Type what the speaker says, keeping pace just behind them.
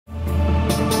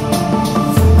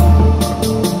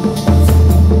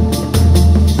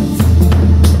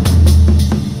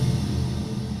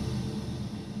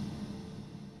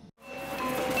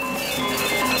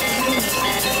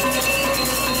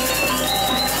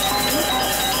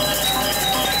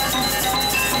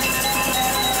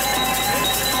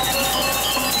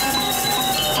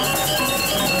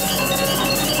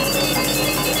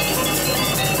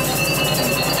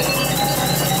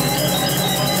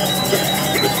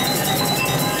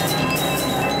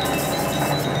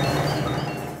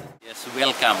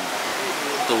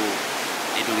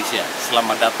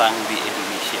selamat datang di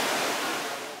Indonesia.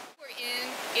 We're in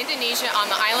Indonesia on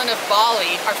the island of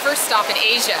Bali, our first stop in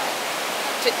Asia.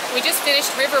 We just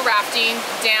finished river rafting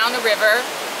down a river.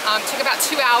 Took about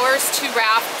 2 hours to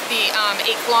raft the 8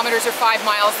 kilometers or 5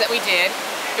 miles that we did.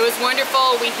 It was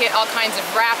wonderful. We hit all kinds of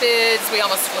rapids. We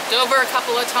almost flipped over a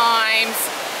couple of times.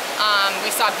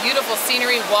 We saw beautiful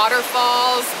scenery,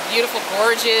 waterfalls, beautiful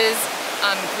gorges,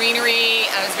 greenery.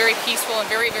 It was very peaceful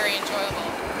and very, very enjoyable.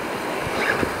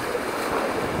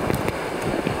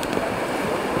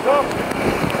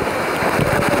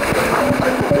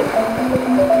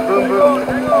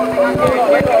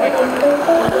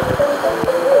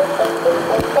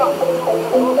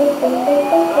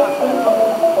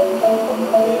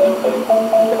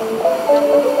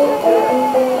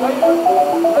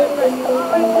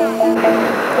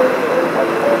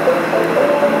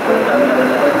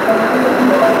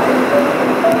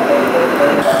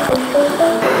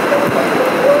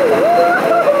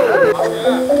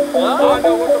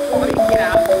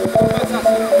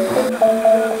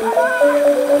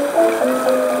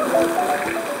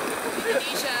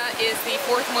 Is the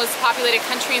 4th most populated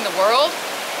country in the world,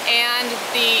 and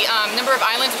the number of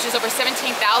islands, which is over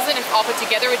 17,000, if all put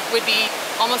together, would be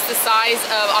almost the size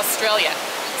of Australia.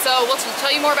 So we'll tell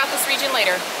you more about this region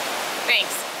later.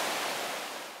 Thanks.